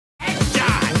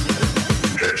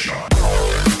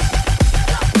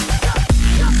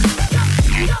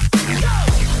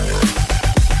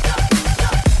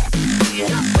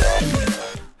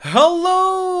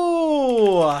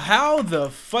Hello! How the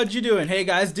fudge you doing? Hey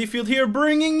guys, Dfield here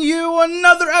bringing you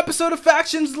another episode of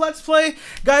Factions Let's Play.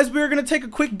 Guys, we're going to take a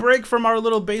quick break from our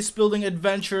little base building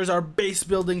adventures, our base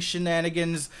building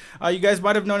shenanigans. You guys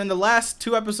might have known in the last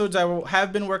two episodes I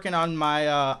have been working on my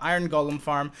iron golem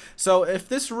farm. So if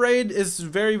this raid is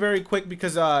very quick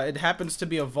because it happens to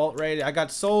be a vault raid, it got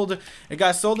sold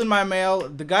in my mail.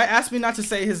 The guy asked me not to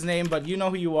say his name, but you know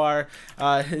who you are.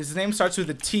 His name starts with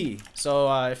a T.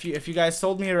 So if you guys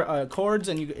sold me cords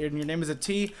and your name is a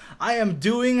T, I am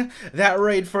doing that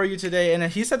raid for you today. And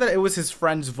he said that it was his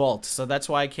friend's vault, so that's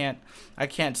why I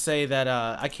can't say that.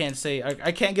 I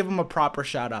can't give him a proper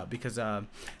shout out because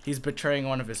he's betraying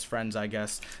one of his friends, I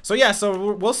guess. So yeah,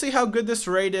 so we'll see how good this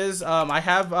raid is. I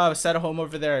have set a home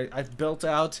over there. I built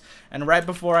out, and right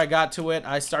before I got to it,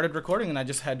 I started recording, and I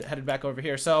just headed back over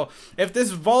here. So if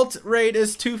this vault raid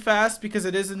is too fast because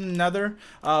it is in another,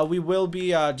 we will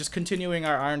be just continuing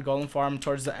our iron golem farm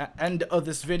towards the end of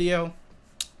this video,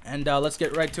 and let's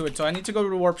get right to it. So I need to go to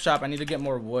the warp shop. I need to get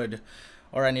more wood,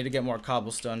 or I need to get more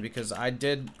cobblestone because I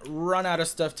did run out of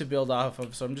stuff to build off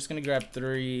of. So I'm just gonna grab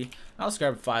 3. I'll just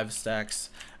grab 5 stacks,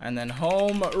 and then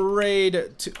home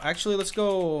raid to. Actually, let's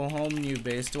go home new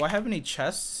base. Do I have any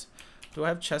chests? Do I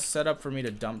have chests set up for me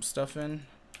to dump stuff in?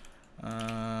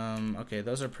 Okay,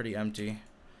 those are pretty empty.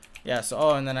 Yeah,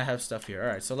 so and then I have stuff here. All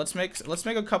right, so let's make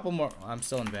a couple more. I'm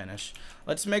still in vanish.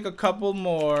 Let's make a couple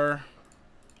more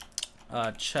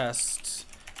chests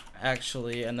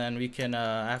actually, and then we can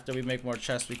after we make more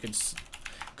chests, we could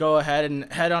go ahead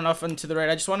and head on off into the raid.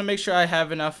 I just want to make sure I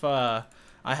have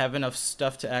enough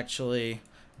stuff to actually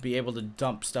be able to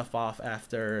dump stuff off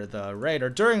after the raid or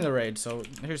during the raid. So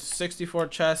here's 64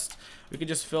 chests. We could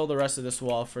just fill the rest of this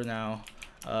wall for now.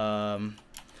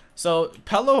 So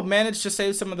Pello managed to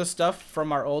save some of the stuff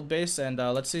from our old base, and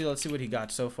let's see what he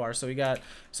got so far. So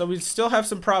we still have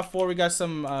some prop 4. We got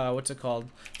some what's it called,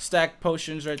 stack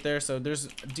potions right there. So there's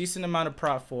a decent amount of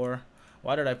prop 4.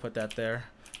 Why did I put that there?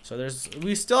 So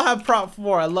we still have prop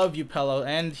 4. I love you, Pello,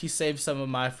 and he saved some of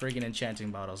my friggin'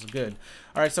 enchanting bottles. Good.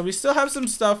 All right, so we still have some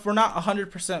stuff. We're not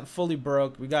 100% fully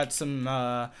broke. We got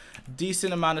some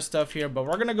decent amount of stuff here, but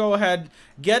we're gonna go ahead,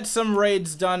 get some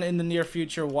raids done in the near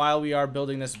future while we are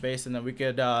building this base, and then we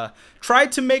could try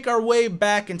to make our way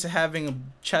back into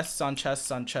having chests on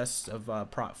chests on chests of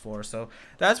prop 4. So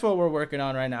that's what we're working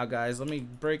on right now, guys. Let me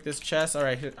break this chest. All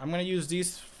right, I'm gonna use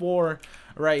these 4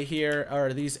 right here,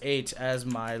 or these 8 as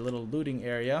my little looting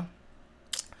area.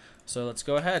 So let's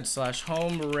go ahead,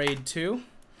 /home raid 2.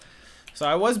 So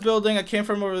I was building, I came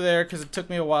from over there because it took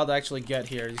me a while to actually get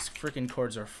here. These freaking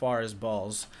cords are far as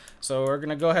balls. So we're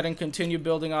gonna go ahead and continue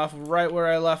building off right where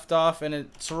I left off, and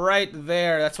it's right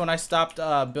there. That's when I stopped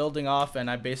building off, and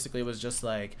I basically was just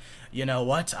like, you know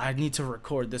what, I need to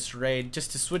record this raid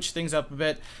just to switch things up a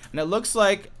bit. And it looks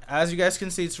like, as you guys can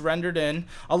see, it's rendered in.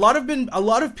 A lot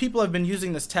of people have been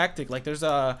using this tactic. Like there's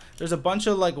a bunch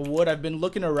of like wood. I've been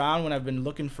looking around when I've been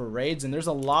looking for raids, and there's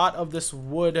a lot of this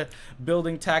wood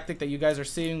building tactic that you guys are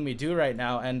seeing me do right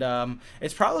now. And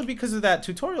it's probably because of that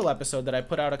tutorial episode that I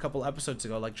put out a couple episodes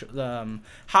ago, like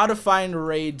how to find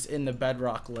raids in the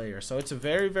bedrock layer. So it's a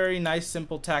very nice,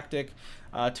 simple tactic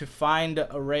to find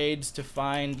raids, to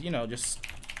find, you know, just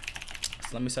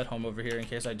let me set home over here in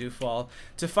case I do fall,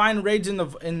 to find raids in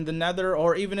the nether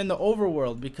or even in the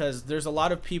overworld, because there's a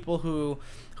lot of people who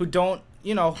don't,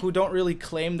 you know, who don't really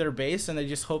claim their base, and they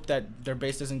just hope that their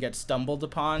base doesn't get stumbled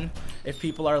upon if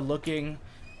people are looking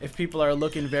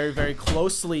very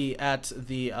closely at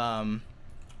the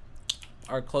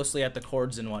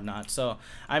cords and whatnot. So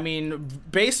I mean,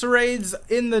 base raids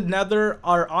in the nether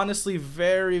are honestly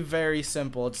very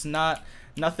simple. It's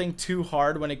nothing too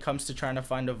hard when it comes to trying to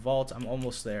find a vault. I'm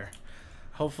almost there.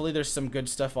 Hopefully there's some good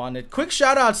stuff on it. Quick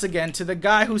shout outs again to the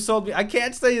guy who sold me. I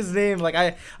can't say his name. Like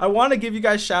I want to give you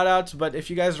guys shout outs, but if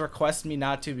you guys request me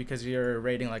not to because you're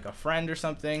raiding like a friend or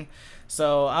something.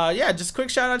 So yeah, just quick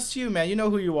shout outs to you, man. You know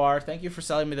who you are. Thank you for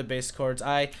selling me the base cords.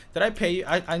 Did I pay you?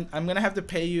 I'm gonna have to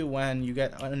pay you when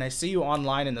I see you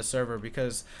online in the server,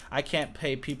 because I can't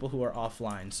pay people who are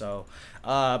offline. So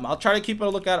I'll try to keep a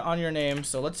lookout on your name.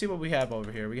 So let's see what we have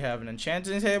over here. We have an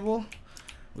enchanting table.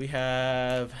 We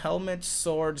have helmets,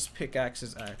 swords,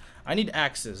 pickaxes. I need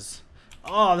axes.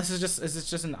 Oh, is this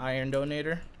just an iron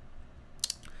donator?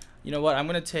 You know what? I'm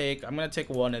gonna take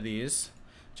one of these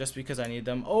just because I need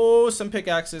them. Oh, some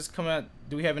pickaxes. Come on.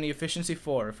 Do we have any efficiency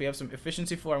 4? If we have some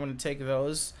efficiency 4, I'm gonna take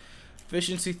those.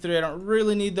 Efficiency 3, I don't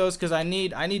really need those because I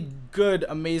need good,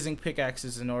 amazing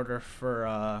pickaxes in order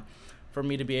for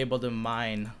me to be able to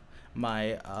mine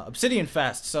my obsidian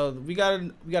fast. So we got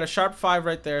a sharp 5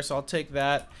 right there, so I'll take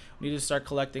that. We need to start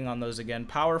collecting on those again.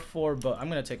 Power 4 bow. I'm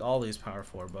gonna take all these power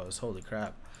 4 bows. Holy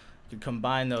crap. Could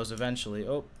combine those eventually.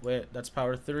 Oh wait, that's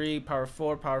power 3, power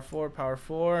 4, power 4, power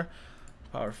 4,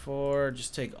 power 4.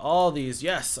 Just take all these.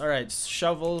 Yes. All right,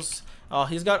 shovels. Oh,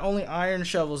 he's got only iron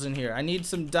shovels in here. I need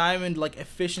some diamond like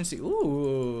efficiency.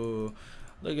 Ooh,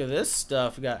 look at this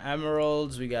stuff. We got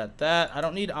emeralds. We got that. I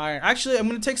don't need iron. Actually, I'm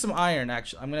gonna take some iron.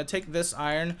 Actually, I'm gonna take this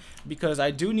iron because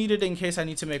I do need it in case I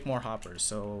need to make more hoppers.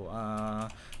 So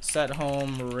set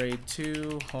home raid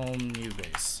 2 home new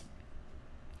base.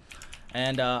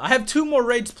 And I have 2 more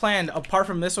raids planned apart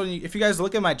from this one. If you guys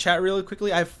look at my chat really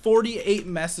quickly, I have 48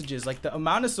 messages. Like, the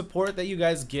amount of support that you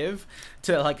guys give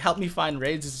to like help me find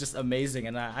raids is just amazing.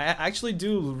 And I actually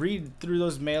do read through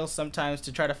those mails sometimes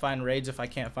to try to find raids if I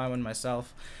can't find one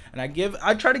myself. And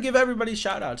I try to give everybody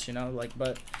shout outs, you know, like,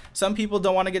 but some people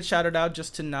don't want to get shouted out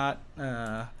just to not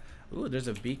ooh, there's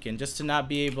a beacon, just to not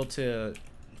be able to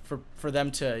for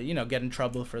them to, you know, get in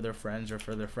trouble for their friends, or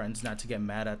for their friends not to get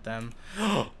mad at them.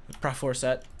 Prot 4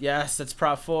 set. Yes, that's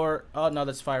Prot 4. Oh no,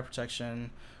 that's fire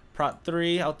protection. Prot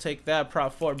 3, I'll take that.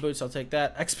 Prot 4 boots, I'll take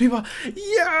that. XP bottle.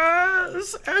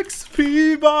 Yes,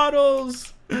 XP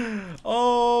bottles.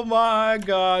 Oh my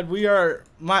god, we are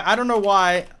I don't know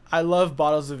why I love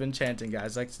bottles of enchanting,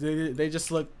 guys. Like, they just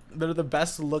look, they're the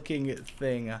best looking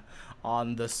thing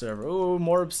on the server. Ooh,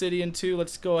 more obsidian too.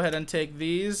 Let's go ahead and take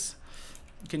these.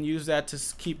 Can use that to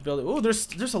keep building. Oh,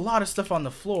 there's a lot of stuff on the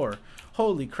floor.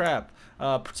 Holy crap.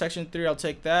 Protection 3, I'll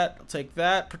take that. I'll take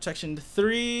that. Protection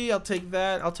 3, I'll take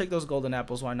that. I'll take those golden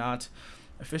apples, why not?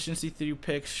 Efficiency 3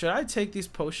 picks. Should I take these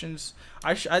potions?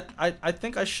 I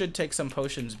think I should take some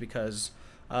potions because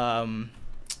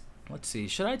let's see.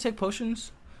 Should I take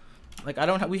potions? Like,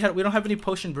 we don't have any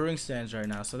potion brewing stands right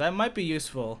now, so that might be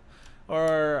useful.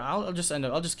 Or I'll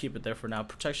just keep it there for now.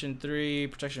 Protection 3,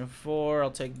 protection 4.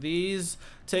 I'll take these.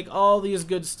 Take all these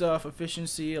good stuff.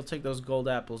 Efficiency. I'll take those gold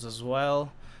apples as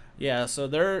well. Yeah.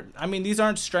 So I mean, these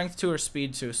aren't strength 2 or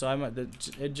speed 2. So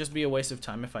it'd just be a waste of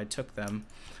time if I took them.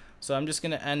 So I'm just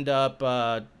gonna end up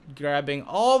grabbing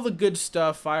all the good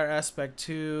stuff. Fire aspect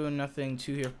 2. Nothing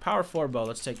 2 here. Power 4 bow.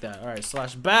 Let's take that. All right.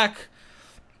 Slash back.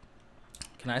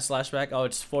 Can I slash back? Oh,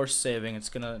 it's force saving. It's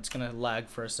gonna lag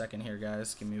for a second here,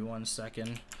 guys. Give me 1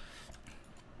 second.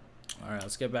 All right,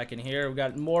 let's get back in here. We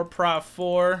got more Prot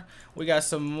 4. We got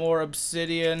some more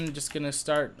obsidian. Just gonna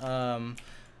start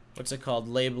what's it called?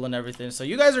 Labeling everything. So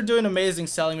you guys are doing amazing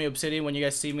selling me obsidian when you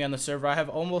guys see me on the server. I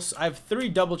have 3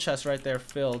 double chests right there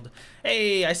filled.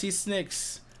 Hey, I see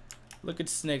Snicks. Look at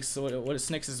Snicks. What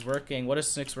Snicks is working? What is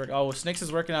Snicks work? Oh, Snicks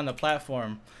is working on the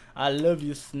platform. I love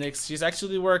you, Snicks. She's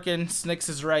actually working. Snicks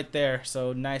is right there.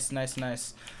 So nice, nice,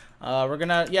 nice. We're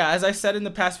gonna, yeah, as I said in the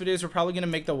past videos, we're probably gonna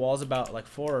make the walls about like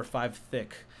 4 or 5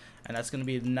 thick, and that's gonna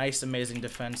be a nice, amazing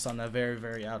defense on the very,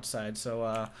 very outside.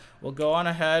 So we'll go on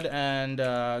ahead and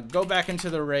go back into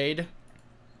the raid.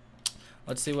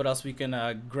 Let's see what else we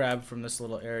can grab from this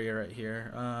little area right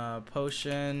here.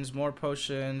 Potions, more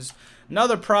potions.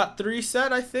 Another Prot 3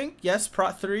 set, I think. Yes,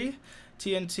 Prot 3.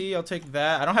 TNT, I'll take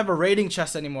that. I don't have a raiding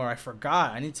chest anymore. I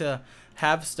forgot. I need to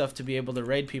have stuff to be able to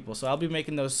raid people. So I'll be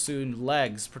making those soon.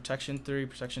 Legs, protection 3,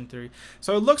 protection 3.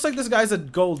 So it looks like this guy's a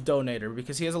gold donator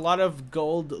because he has a lot of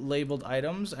gold labeled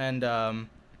items, and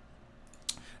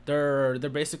they're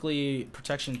basically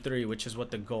protection 3, which is what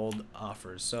the gold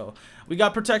offers. So we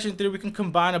got protection 3. We can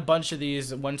combine a bunch of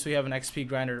these once we have an XP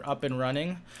grinder up and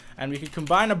running, and we can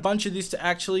combine a bunch of these to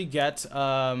actually get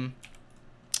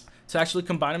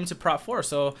combine them into Prot 4.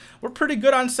 So we're pretty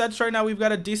good on sets right now. We've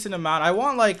got a decent amount. I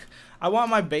want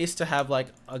my base to have like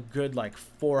a good like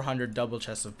 400 double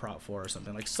chests of Prot 4 or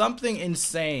something, like something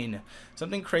insane,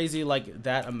 something crazy like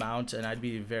that amount, and I'd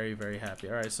be very, very happy.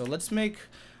 All right, so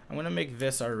I'm gonna make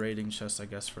this our raiding chest, I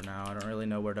guess, for now. I don't really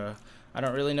know where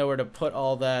to put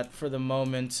all that for the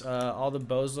moment. All the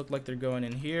bows look like they're going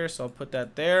in here, so I'll put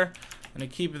that there. I'm gonna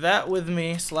keep that with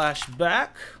me. Slash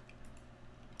back.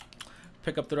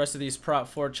 Pick up the rest of these Prot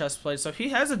 4 chest plates. So he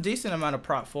has a decent amount of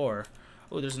Prot 4.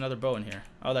 Oh, there's another bow in here.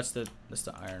 Oh, that's the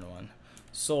iron one.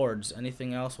 Swords.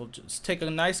 Anything else? We'll just take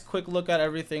a nice quick look at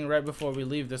everything right before we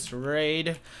leave this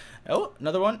raid. Oh,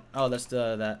 another one. Oh, that's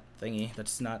that thingy.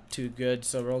 That's not too good.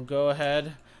 So we'll go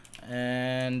ahead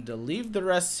and leave the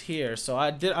rest here. So I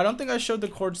don't think I showed the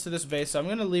cords to this base, so I'm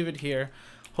gonna leave it here.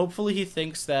 Hopefully he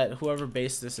thinks that whoever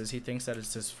base this is, he thinks that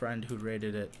it's his friend who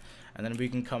raided it. And then we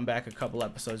can come back a couple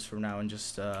episodes from now and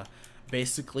just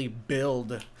basically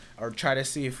build or try to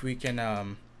see if we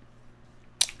can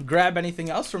grab anything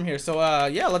else from here. So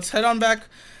yeah, let's head on back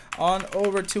on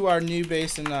over to our new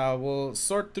base, and we'll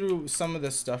sort through some of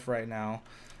this stuff right now.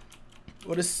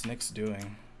 What is Snyx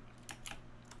doing?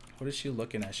 What is she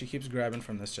looking at? She keeps grabbing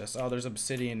from this chest. Oh, there's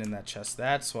obsidian in that chest.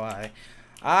 That's why.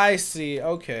 I see.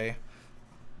 Okay.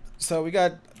 So we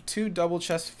got 2 double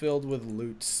chests filled with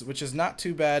loots, which is not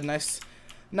too bad. Nice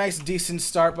decent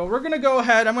start. But we're gonna go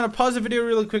ahead. I'm gonna pause the video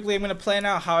really quickly. I'm gonna plan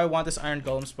out how I want this iron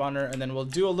golem spawner, and then we'll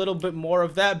do a little bit more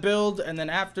of that build, and then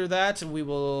after that we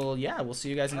will, yeah, we'll see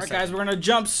you guys in a second. Alright guys, we're gonna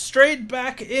jump straight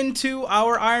back into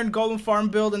our iron golem farm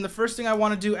build, and the first thing I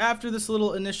want to do after this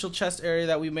little initial chest area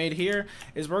that we made here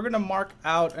is we're gonna mark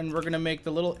out and we're gonna make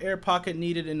the little air pocket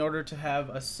needed in order to have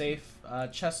a safe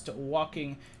chest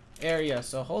walking area.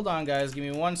 So hold on guys, give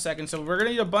me 1 second. So we're gonna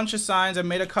need a bunch of signs. I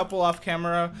made a couple off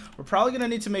camera. We're probably gonna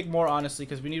need to make more, honestly,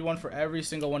 because we need one for every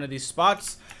single one of these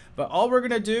spots. But all we're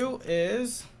gonna do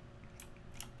is,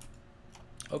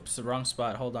 oops, the wrong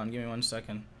spot. Hold on, give me 1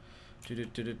 second. Give me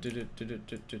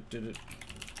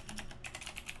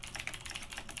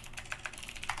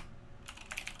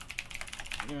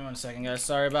 1 second guys,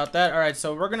 sorry about that. Alright,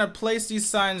 so we're gonna place these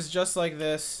signs just like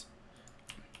this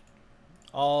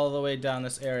all the way down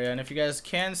this area, and if you guys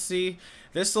can see,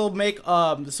 this will make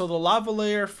so the lava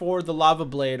layer for the lava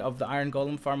blade of the iron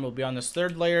golem farm will be on this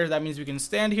 3rd layer. That means we can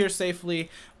stand here safely,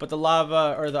 but the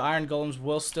lava or the iron golems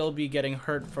will still be getting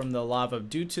hurt from the lava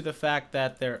due to the fact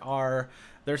that they're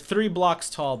 3 blocks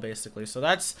tall basically. So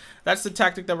that's the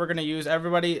tactic that we're going to use.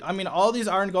 Everybody, I mean, all these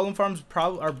iron golem farms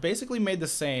are basically made the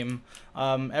same.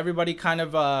 Everybody kind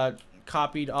of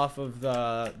copied off of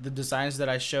the designs that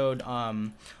I showed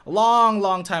a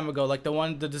long time ago, like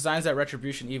the designs that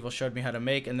Retribution Evil showed me how to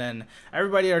make, and then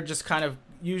everybody are just kind of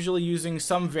usually using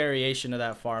some variation of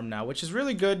that farm now, which is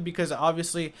really good because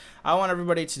obviously I want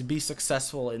everybody to be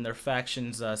successful in their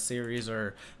factions series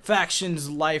or factions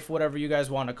life, whatever you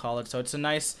guys want to call it. So it's a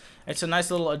nice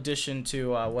little addition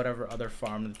to whatever other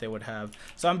farm that they would have.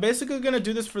 So I'm basically going to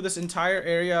do this for this entire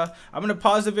area. I'm going to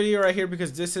pause the video right here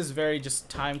because this is very just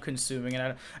time consuming,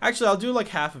 and actually I'll do like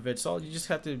half of it, so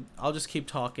I'll just keep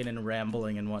talking and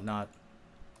rambling and whatnot.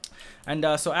 And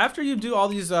so after you do all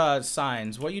these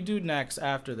signs, what you do next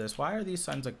after this, why are these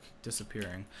signs like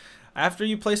disappearing? After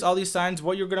you place all these signs,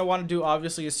 what you're going to want to do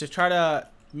obviously is to try to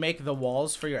make the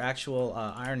walls for your actual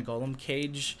iron golem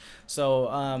cage. So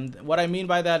what I mean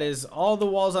by that is all the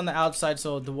walls on the outside,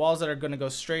 so the walls that are going to go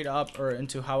straight up or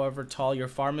into however tall your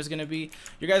farm is going to be,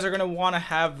 you guys are going to want to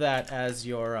have that as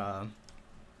your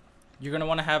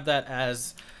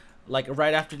like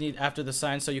right after the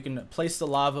sign, so you can place the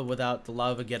lava without the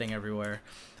lava getting everywhere.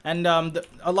 And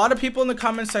a lot of people in the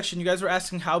comment section, you guys were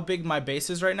asking how big my base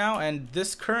is right now, and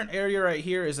this current area right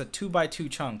here is a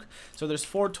 2x2 chunk. So there's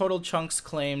 4 total chunks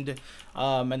claimed,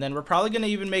 and then we're probably going to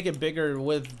even make it bigger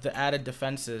with the added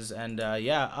defenses. And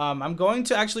yeah, I'm going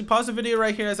to actually pause the video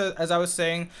right here as I was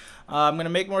saying. I'm going to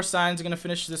make more signs. I'm going to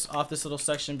finish this off, this little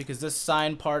section, because this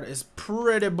sign part is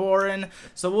pretty boring.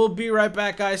 So we'll be right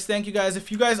back, guys. Thank you, guys. If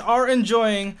you guys are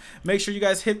enjoying, make sure you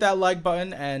guys hit that like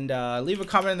button and leave a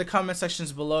comment in the comment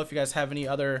sections below if you guys have any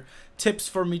other tips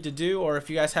for me to do, or if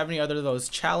you guys have any other of those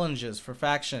challenges for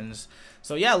factions.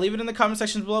 So yeah, leave it in the comment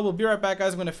sections below. We'll be right back,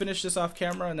 guys. I'm going to finish this off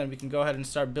camera, and then we can go ahead and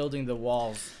start building the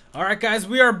walls. Alright guys,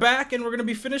 we are back, and we're going to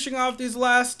be finishing off these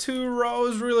last 2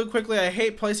 rows really quickly. I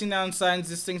hate placing down signs.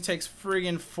 This thing takes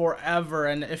friggin' forever,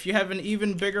 and if you have an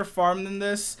even bigger farm than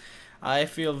this, I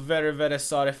feel very, very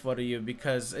sorry for you,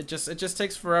 because it just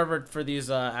takes forever for these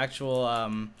actual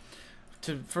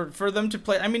for them to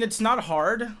play. I mean, it's not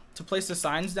hard to place the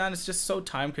signs down, it's just so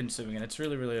time consuming, and it's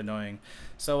really, really annoying.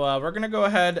 So we're gonna go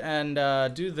ahead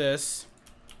and do this.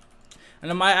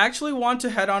 And I actually want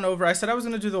to head on over. I said I was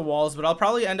going to do the walls, but I'll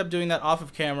probably end up doing that off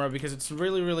of camera because it's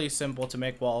really, really simple to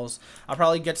make walls. I'll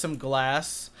probably get some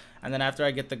glass, and then after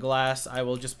I get the glass, I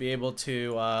will just be able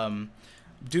to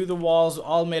do the walls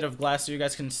all made of glass so you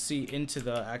guys can see into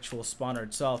the actual spawner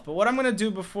itself. But what I'm going to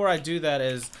do before I do that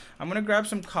is I'm going to grab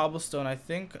some cobblestone. I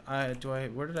think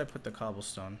where did I put the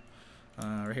cobblestone?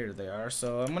 Right here they are.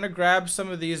 So I'm going to grab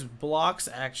some of these blocks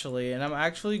actually, and I'm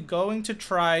actually going to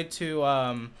try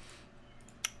to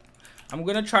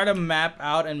map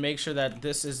out and make sure that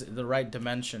this is the right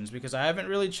dimensions, because I haven't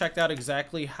really checked out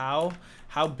exactly how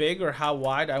big or how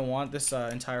wide I want this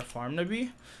entire farm to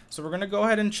be. So we're gonna go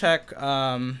ahead and check.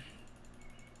 Let's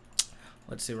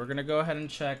see. We're gonna go ahead and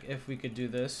check if we could do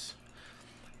this.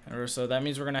 So that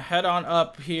means we're gonna head on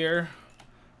up here.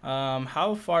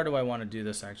 How far do I want to do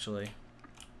this actually?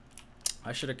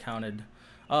 I should have counted.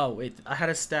 Oh wait, I had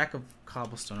a stack of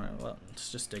cobblestone. Right, well,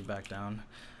 let's just dig back down.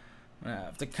 I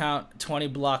have to count 20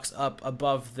 blocks up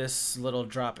above this little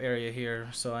drop area here.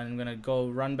 So I'm going to go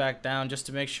run back down just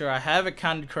to make sure I have it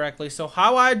counted correctly. So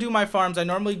how I do my farms, I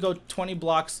normally go 20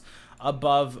 blocks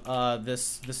above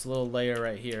this little layer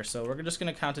right here. So we're just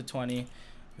gonna count to 20.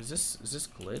 Is this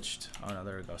glitched? Oh no,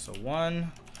 there we go. So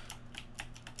 1,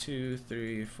 2,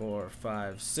 3, 4,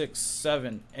 5, 6,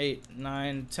 7, 8,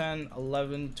 9, 10,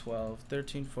 11, 12,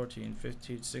 13, 14,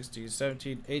 15, 16,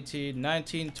 17, 18,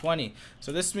 19, 20.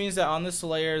 So this means that on this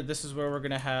layer, this is where we're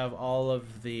gonna have all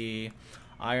of the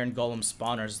iron golem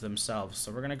spawners themselves.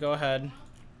 So we're gonna go ahead,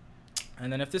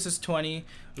 and then if this is 20,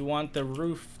 we want the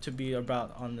roof to be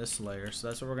about on this layer. So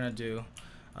that's what we're gonna do.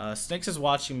 Snakes is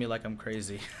watching me like I'm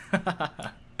crazy.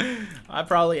 I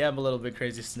probably am a little bit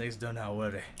crazy. Snakes, don't know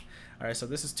worry. Alright, so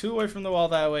this is 2 away from the wall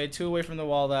that way, 2 away from the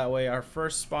wall that way. Our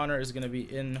first spawner is going to be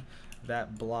in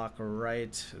that block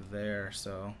right there.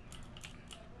 So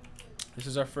this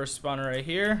is our first spawner right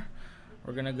here.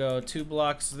 We're going to go 2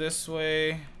 blocks this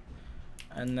way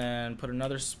and then put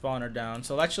another spawner down.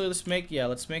 So actually let's make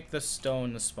the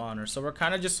stone the spawner. So we're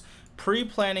kind of just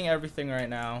pre-planning everything right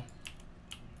now.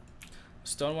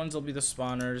 Stone ones will be the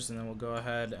spawners, and then we'll go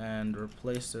ahead and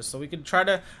replace this. So we could try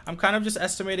to, I'm kind of just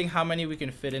estimating how many we can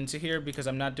fit into here because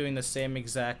I'm not doing the same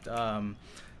exact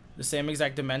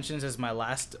dimensions as my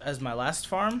last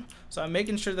farm. So I'm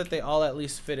making sure that they all at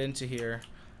least fit into here.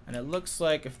 And it looks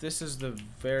like if this is the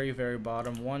very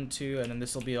bottom, 1, 2, and then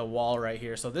this will be a wall right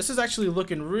here. So this is actually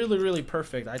looking really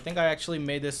perfect. I think I actually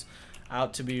made this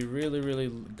out to be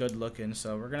really good looking.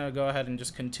 So we're gonna go ahead and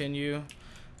just continue.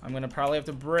 I'm going to probably have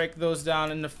to break those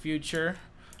down in the future.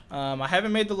 I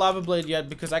haven't made the lava blade yet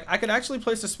because I could actually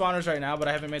place the spawners right now, but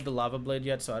I haven't made the lava blade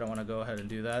yet, so I don't want to go ahead and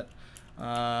do that.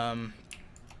 Oh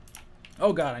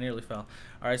god, I nearly fell.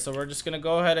 Alright, so we're just going to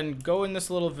go ahead and go in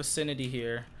this little vicinity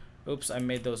here. Oops, I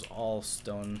made those all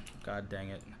stone. God dang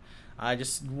it. I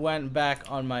just went back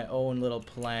on my own little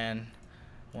plan.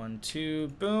 1, 2,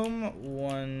 boom.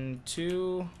 1,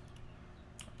 2,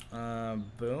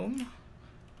 boom.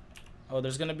 Oh,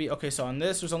 there's gonna be, okay, so on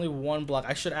this there's only 1 block.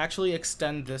 I should actually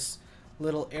extend this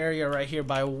little area right here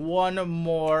by 1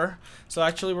 more. So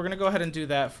actually we're gonna go ahead and do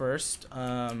that first.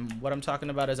 What I'm talking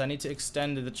about is I need to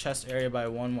extend the chest area by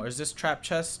 1 more. Is this trap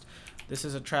chest? This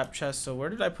is a trap chest. So where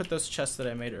did I put those chests that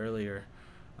I made earlier?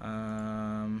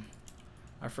 I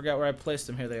forgot where I placed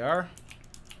them. Here they are.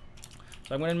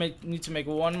 So I'm gonna need to make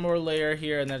 1 more layer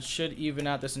here, and that should even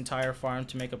out this entire farm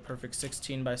to make a perfect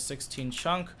 16 by 16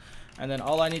 chunk. And then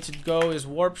all I need to go is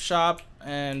warp shop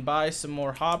and buy some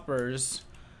more hoppers.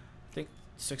 I think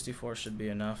 64 should be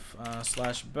enough.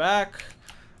 Slash back,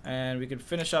 and we can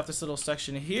finish off this little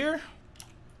section here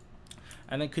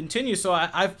and then continue. So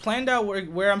I've planned out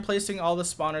where I'm placing all the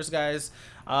spawners, guys.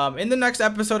 In the next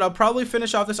episode, I'll probably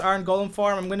finish off this iron golem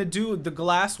farm. I'm gonna do the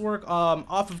glass work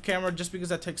off of camera just because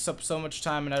that takes up so much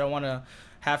time, and I don't want to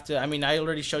have to, I mean, I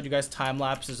already showed you guys time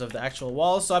lapses of the actual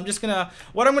walls, so I'm just gonna,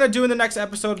 what I'm gonna do in the next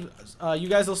episode, you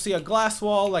guys will see a glass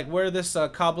wall, like where this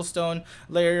cobblestone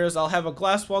layer is. I'll have a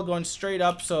glass wall going straight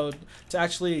up, so to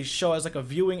actually show as like a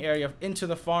viewing area into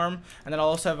the farm, and then I'll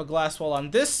also have a glass wall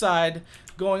on this side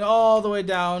going all the way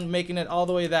down, making it all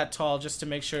the way that tall, just to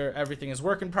make sure everything is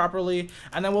working properly.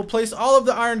 And then we'll place all of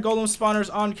the iron golem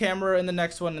spawners on camera in the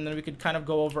next one, and then we could kind of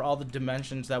go over all the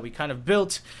dimensions that we kind of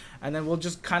built, and then we'll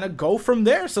just kind of go from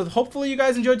there. So hopefully you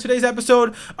guys enjoyed today's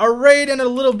episode, a raid and a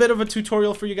little bit of a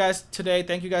tutorial for you guys today.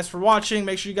 Thank you guys for watching.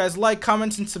 Make sure you guys like,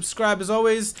 comment, and subscribe as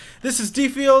always. This is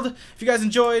D-Field. If you guys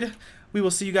enjoyed, we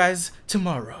will see you guys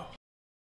tomorrow.